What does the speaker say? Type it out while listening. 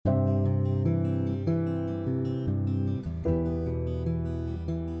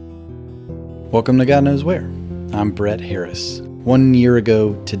Welcome to God Knows Where. I'm Brett Harris. 1 year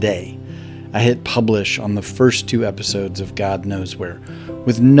ago today, I hit publish on the first 2 episodes of God Knows Where,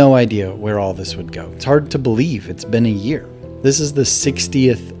 with no idea where all this would go. It's hard to believe it's been a year. This is the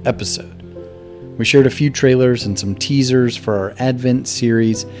 60th episode. We shared a few trailers and some teasers for our Advent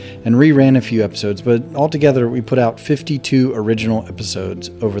series and reran a few episodes, but altogether we put out 52 original episodes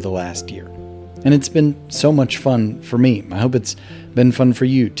over the last year. And it's been so much fun for me. I hope it's been fun for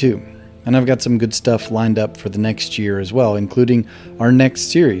you too. And I've got some good stuff lined up for the next year as well, including our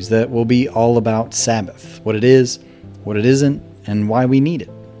next series that will be all about Sabbath, what it is, what it isn't, and why we need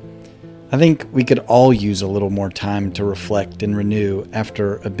it. I think we could all use a little more time to reflect and renew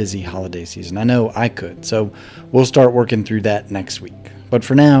after a busy holiday season. I know I could, so we'll start working through that next week. But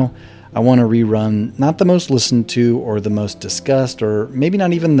for now, I want to rerun not the most listened to or the most discussed or maybe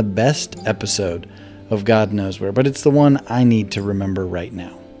not even the best episode of God Knows Where, but it's the one I need to remember right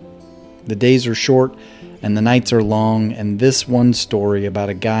now. The days are short and the nights are long, and this one story about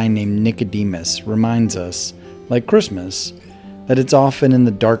a guy named Nicodemus reminds us, like Christmas, that it's often in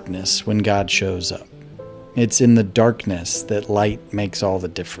the darkness when God shows up. It's in the darkness that light makes all the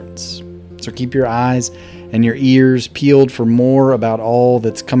difference. So keep your eyes and your ears peeled for more about all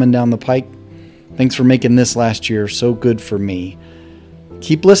that's coming down the pike. Thanks for making this last year so good for me.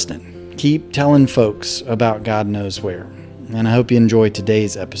 Keep listening. Keep telling folks about God Knows Where. And I hope you enjoy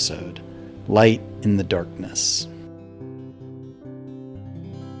today's episode, Light in the Darkness.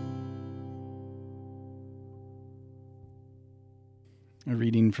 A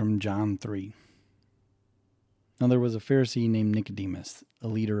reading from John 3. Now there was a Pharisee named Nicodemus, a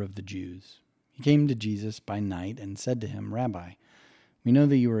leader of the Jews. He came to Jesus by night and said to him, "Rabbi, we know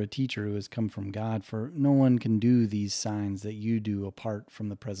that you are a teacher who has come from God, for no one can do these signs that you do apart from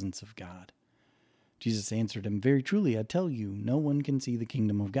the presence of God." Jesus answered him, "Very truly, I tell you, no one can see the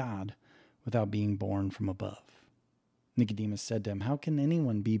kingdom of God without being born from above." Nicodemus said to him, "How can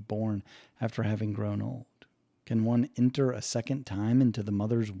anyone be born after having grown old? Can one enter a second time into the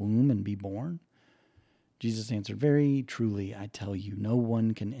mother's womb and be born?" Jesus answered, "Very truly, I tell you, no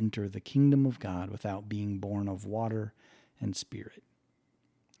one can enter the kingdom of God without being born of water and spirit.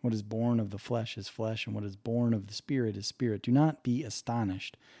 What is born of the flesh is flesh, and what is born of the spirit is spirit. Do not be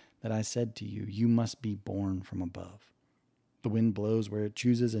astonished that I said to you, you must be born from above. The wind blows where it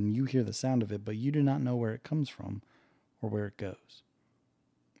chooses, and you hear the sound of it, but you do not know where it comes from or where it goes.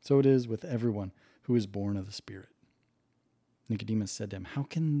 So it is with everyone who is born of the Spirit." Nicodemus said to him, "How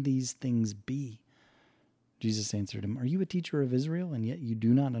can these things be?" Jesus answered him, "Are you a teacher of Israel, and yet you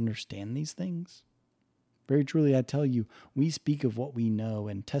do not understand these things? Very truly, I tell you, we speak of what we know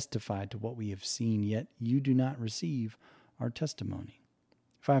and testify to what we have seen, yet you do not receive our testimony.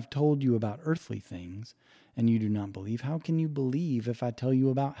 If I have told you about earthly things, and you do not believe, how can you believe if I tell you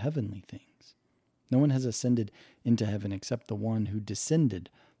about heavenly things? No one has ascended into heaven except the one who descended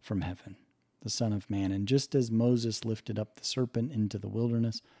from heaven, the Son of Man. And just as Moses lifted up the serpent into the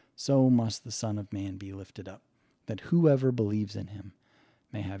wilderness, so must the Son of Man be lifted up, that whoever believes in him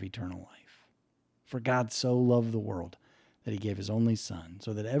may have eternal life. For God so loved the world that he gave his only Son,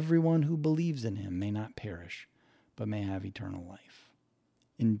 so that everyone who believes in him may not perish, but may have eternal life.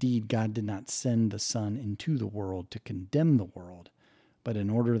 Indeed, God did not send the Son into the world to condemn the world, but in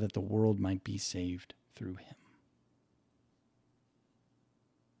order that the world might be saved through him."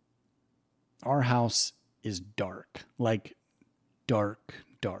 Our house is dark, like dark.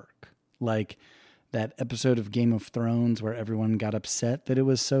 Like that episode of Game of Thrones where everyone got upset that it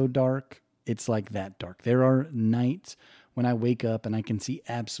was so dark. It's like that dark. There are nights when I wake up and I can see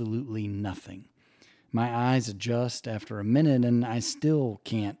absolutely nothing. My eyes adjust after a minute and I still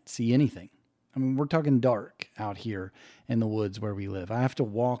can't see anything. I mean, we're talking dark out here in the woods where we live. I have to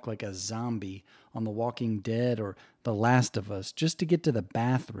walk like a zombie on The Walking Dead or The Last of Us just to get to the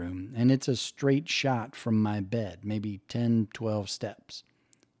bathroom, and it's a straight shot from my bed, maybe 10, 12 steps.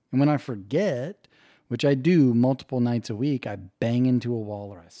 And when I forget, which I do multiple nights a week, I bang into a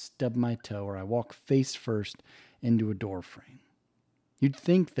wall or I stub my toe or I walk face first into a door frame. You'd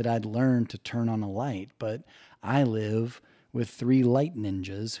think that I'd learn to turn on a light, but I live with 3 light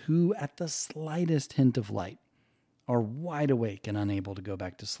ninjas who, at the slightest hint of light, are wide awake and unable to go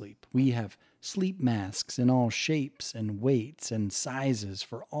back to sleep. We have sleep masks in all shapes and weights and sizes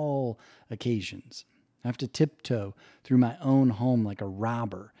for all occasions. I have to tiptoe through my own home like a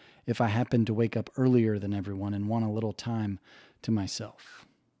robber if I happen to wake up earlier than everyone and want a little time to myself.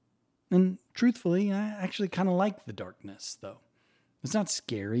 And truthfully, I actually kind of like the darkness, though. It's not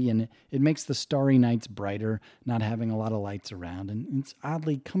scary, and it makes the starry nights brighter, not having a lot of lights around, and it's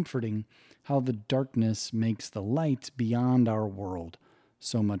oddly comforting how the darkness makes the lights beyond our world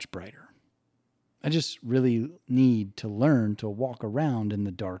so much brighter. I just really need to learn to walk around in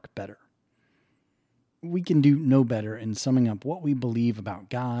the dark better. We can do no better in summing up what we believe about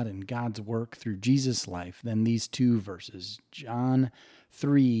God and God's work through Jesus' life than these two verses, John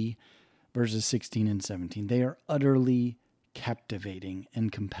 3, verses 16 and 17. They are utterly captivating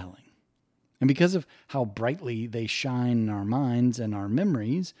and compelling. And because of how brightly they shine in our minds and our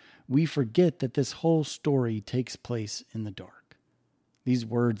memories, we forget that this whole story takes place in the dark. These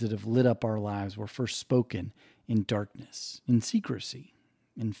words that have lit up our lives were first spoken in darkness, in secrecy,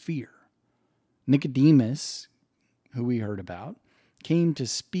 in fear. Nicodemus, who we heard about, came to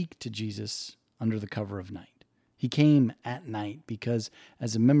speak to Jesus under the cover of night. He came at night because,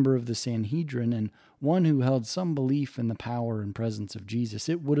 as a member of the Sanhedrin and one who held some belief in the power and presence of Jesus,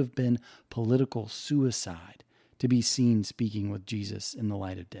 it would have been political suicide to be seen speaking with Jesus in the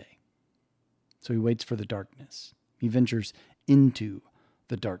light of day. So he waits for the darkness. He ventures into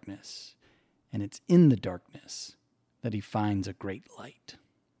the darkness, and it's in the darkness that he finds a great light.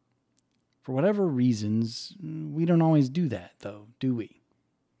 For whatever reasons, we don't always do that, though, do we?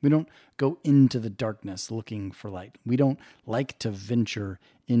 We don't go into the darkness looking for light. We don't like to venture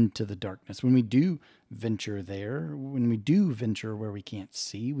into the darkness. When we do venture there, when we do venture where we can't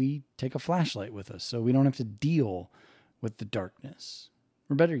see, we take a flashlight with us so we don't have to deal with the darkness.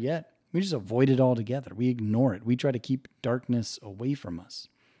 Or better yet, we just avoid it altogether. We ignore it. We try to keep darkness away from us.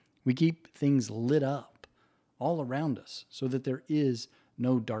 We keep things lit up all around us so that there is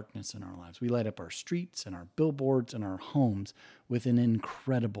no darkness in our lives. We light up our streets and our billboards and our homes with an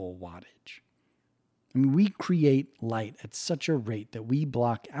incredible wattage. I mean, we create light at such a rate that we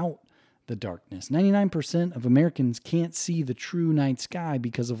block out the darkness. 99% of Americans can't see the true night sky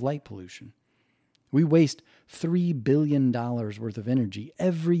because of light pollution. We waste $3 billion worth of energy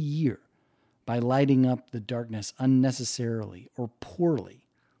every year by lighting up the darkness unnecessarily or poorly.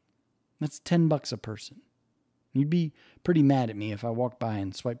 That's $10 a person. You'd be pretty mad at me if I walked by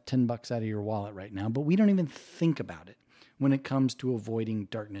and swiped $10 out of your wallet right now, but we don't even think about it when it comes to avoiding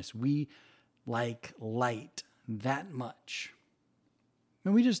darkness. We like light that much.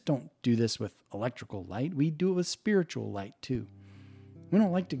 And we just don't do this with electrical light. We do it with spiritual light too. We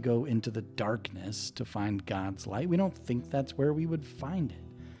don't like to go into the darkness to find God's light. We don't think that's where we would find it.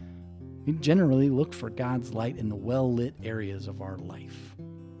 We generally look for God's light in the well-lit areas of our life.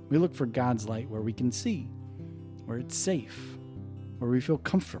 We look for God's light where we can see, where it's safe, where we feel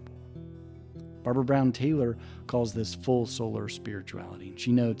comfortable. Barbara Brown Taylor calls this full solar spirituality.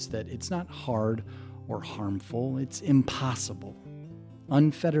 She notes that it's not hard or harmful, it's impossible.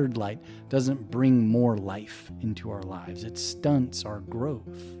 Unfettered light doesn't bring more life into our lives. It stunts our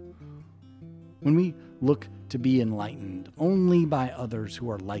growth. When we look to be enlightened only by others who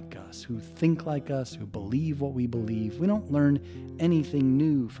are like us, who think like us, who believe what we believe, we don't learn anything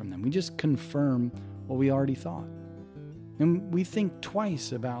new from them. We just confirm what we already thought. And we think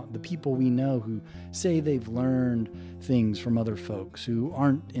twice about the people we know who say they've learned things from other folks who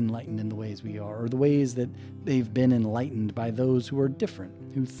aren't enlightened in the ways we are, or the ways that they've been enlightened by those who are different,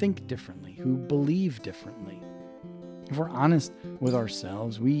 who think differently, who believe differently. If we're honest with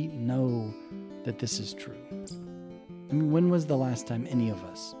ourselves, we know that this is true. I mean, when was the last time any of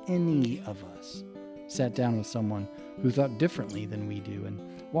us, sat down with someone who thought differently than we do and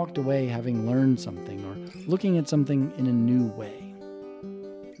walked away having learned something or looking at something in a new way? I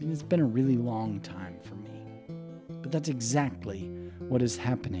mean, it's been a really long time for me. But that's exactly what is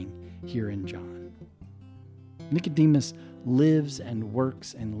happening here in John. Nicodemus lives and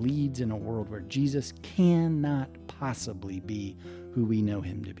works and leads in a world where Jesus cannot possibly be who we know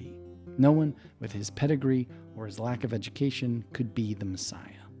him to be. No one with his pedigree or his lack of education could be the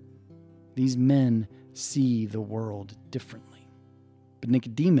Messiah. These men see the world differently. But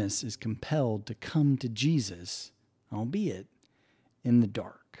Nicodemus is compelled to come to Jesus, albeit in the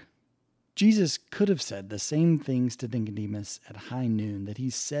dark. Jesus could have said the same things to Nicodemus at high noon that he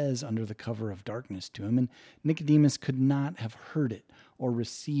says under the cover of darkness to him, and Nicodemus could not have heard it or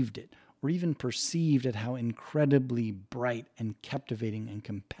received it or even perceived at how incredibly bright and captivating and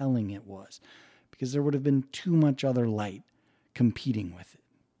compelling it was, because there would have been too much other light competing with it.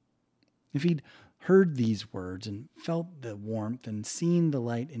 If he'd heard these words and felt the warmth and seen the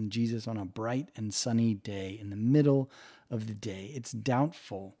light in Jesus on a bright and sunny day in the middle of the day, it's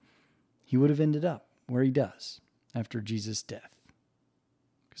doubtful he would have ended up where he does after Jesus' death.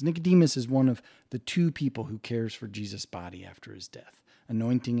 Because Nicodemus is one of the two people who cares for Jesus' body after his death,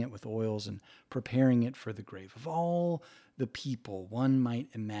 anointing it with oils and preparing it for the grave. Of all the people one might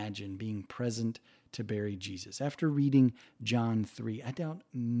imagine being present to bury Jesus, after reading John 3, I doubt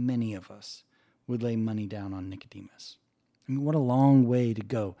many of us would lay money down on Nicodemus. I mean, what a long way to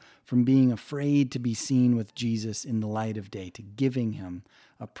go from being afraid to be seen with Jesus in the light of day to giving him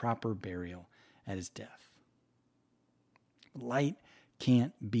a proper burial at his death. Light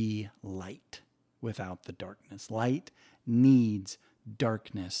can't be light without the darkness. Light needs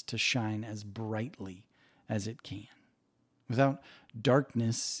darkness to shine as brightly as it can. Without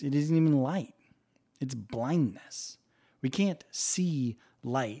darkness, it isn't even light. It's blindness. We can't see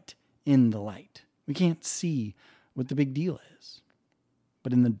light in the light. We can't see what the big deal is.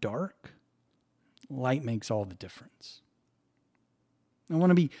 But in the dark, light makes all the difference. I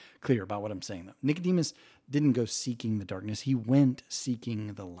want to be clear about what I'm saying, though. Nicodemus didn't go seeking the darkness. He went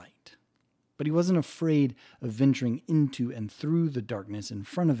seeking the light. But he wasn't afraid of venturing into and through the darkness in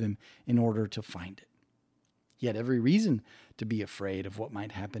front of him in order to find it. He had every reason to be afraid of what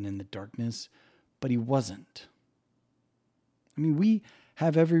might happen in the darkness, but he wasn't. I mean, we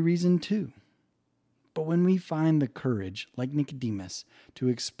have every reason too. But when we find the courage, like Nicodemus, to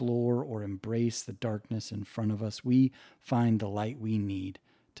explore or embrace the darkness in front of us, we find the light we need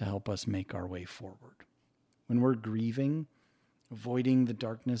to help us make our way forward. When we're grieving, avoiding the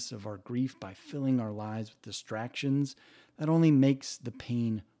darkness of our grief by filling our lives with distractions, that only makes the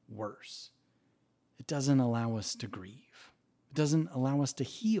pain worse. It doesn't allow us to grieve. It doesn't allow us to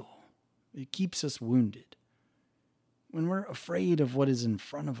heal. It keeps us wounded. When we're afraid of what is in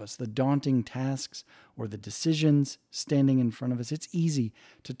front of us, the daunting tasks or the decisions standing in front of us, it's easy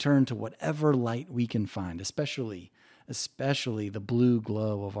to turn to whatever light we can find, especially the blue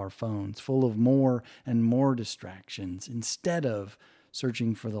glow of our phones, full of more and more distractions, instead of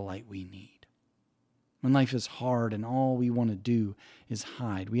searching for the light we need. When life is hard and all we want to do is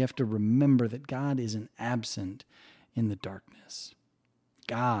hide, we have to remember that God isn't absent in the darkness.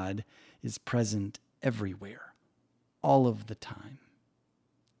 God is present everywhere, all of the time.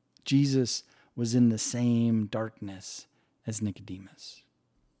 Jesus was in the same darkness as Nicodemus.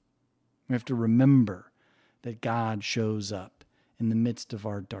 We have to remember that God shows up in the midst of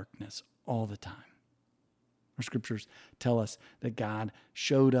our darkness all the time. Our scriptures tell us that God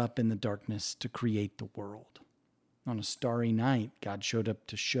showed up in the darkness to create the world. On a starry night, God showed up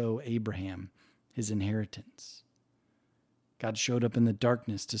to show Abraham his inheritance. God showed up in the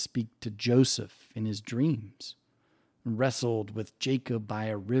darkness to speak to Joseph in his dreams, wrestled with Jacob by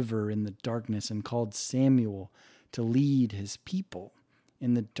a river in the darkness, and called Samuel to lead his people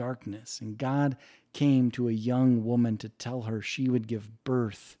in the darkness. And God came to a young woman to tell her she would give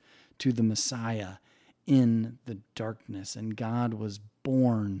birth to the Messiah in the darkness. And God was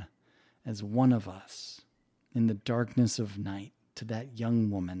born as one of us in the darkness of night to that young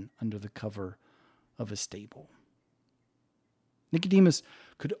woman under the cover of a stable. Nicodemus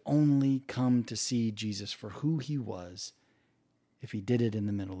could only come to see Jesus for who he was if he did it in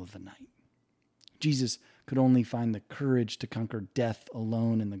the middle of the night. Jesus could only find the courage to conquer death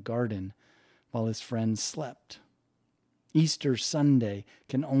alone in the garden while his friends slept. Easter Sunday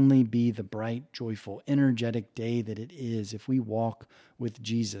can only be the bright, joyful, energetic day that it is if we walk with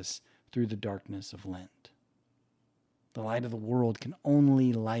Jesus through the darkness of Lent. The light of the world can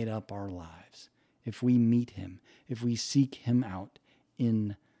only light up our lives if we meet him, if we seek him out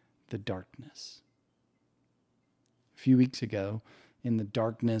in the darkness. A few weeks ago, in the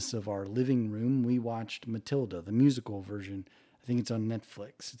darkness of our living room, we watched Matilda, the musical version. I think it's on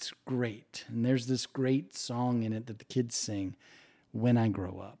Netflix. It's great. And there's this great song in it that the kids sing, "When I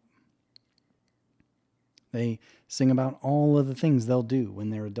Grow Up." They sing about all of the things they'll do when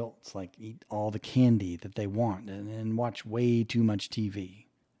they're adults, like eat all the candy that they want and watch way too much TV,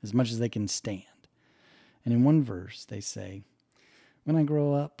 as much as they can stand. And in one verse, they say, "When I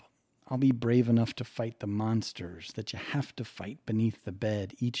grow up, I'll be brave enough to fight the monsters that you have to fight beneath the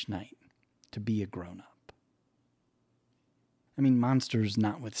bed each night to be a grown-up." I mean, monsters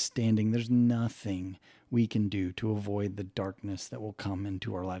notwithstanding, there's nothing we can do to avoid the darkness that will come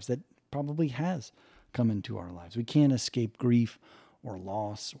into our lives, that probably has come into our lives. We can't escape grief or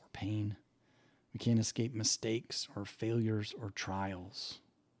loss or pain. We can't escape mistakes or failures or trials.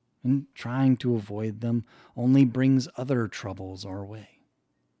 And trying to avoid them only brings other troubles our way.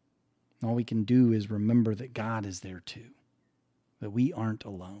 All we can do is remember that God is there too, that we aren't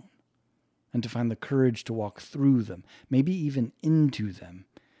alone, and to find the courage to walk through them, maybe even into them,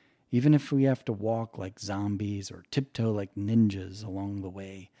 even if we have to walk like zombies or tiptoe like ninjas along the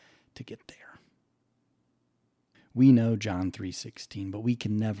way to get there. We know John 3:16, but we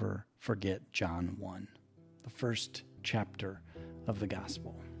can never forget John 1, the first chapter of the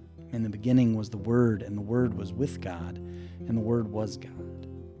gospel. In the beginning was the Word, and the Word was with God, and the Word was God.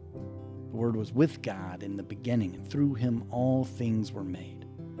 The Word was with God in the beginning, and through him all things were made.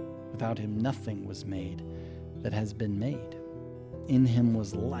 Without him nothing was made that has been made. In him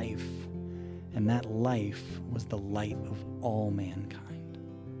was life, and that life was the light of all mankind.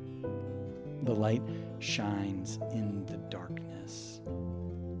 The light shines in the darkness,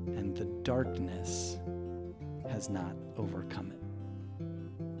 and the darkness has not overcome it.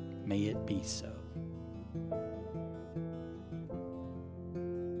 May it be so.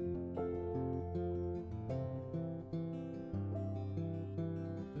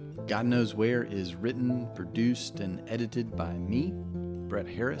 God Knows Where is written, produced, and edited by me, Brett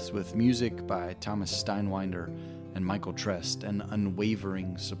Harris, with music by Thomas Steinwinder and Michael Trest, and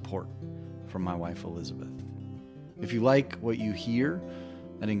unwavering support from my wife Elizabeth. If you like what you hear,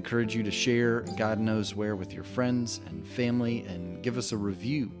 I'd encourage you to share God Knows Where with your friends and family, and give us a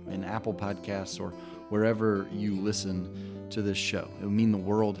review in Apple Podcasts or wherever you listen to this show. It would mean the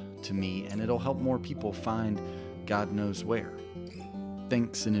world to me, and it'll help more people find God Knows Where.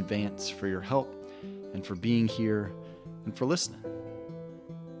 Thanks in advance for your help and for being here and for listening.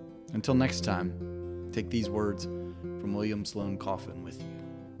 Until next time, take these words from William Sloane Coffin with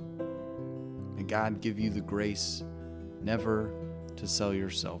you. May God give you the grace never to sell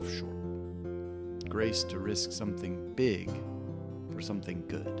yourself short. Grace to risk something big for something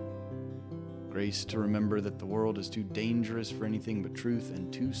good. Grace to remember that the world is too dangerous for anything but truth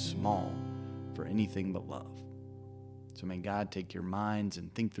and too small for anything but love. So may God take your minds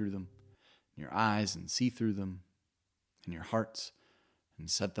and think through them, your eyes and see through them, and your hearts and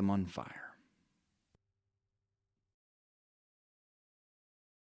set them on fire.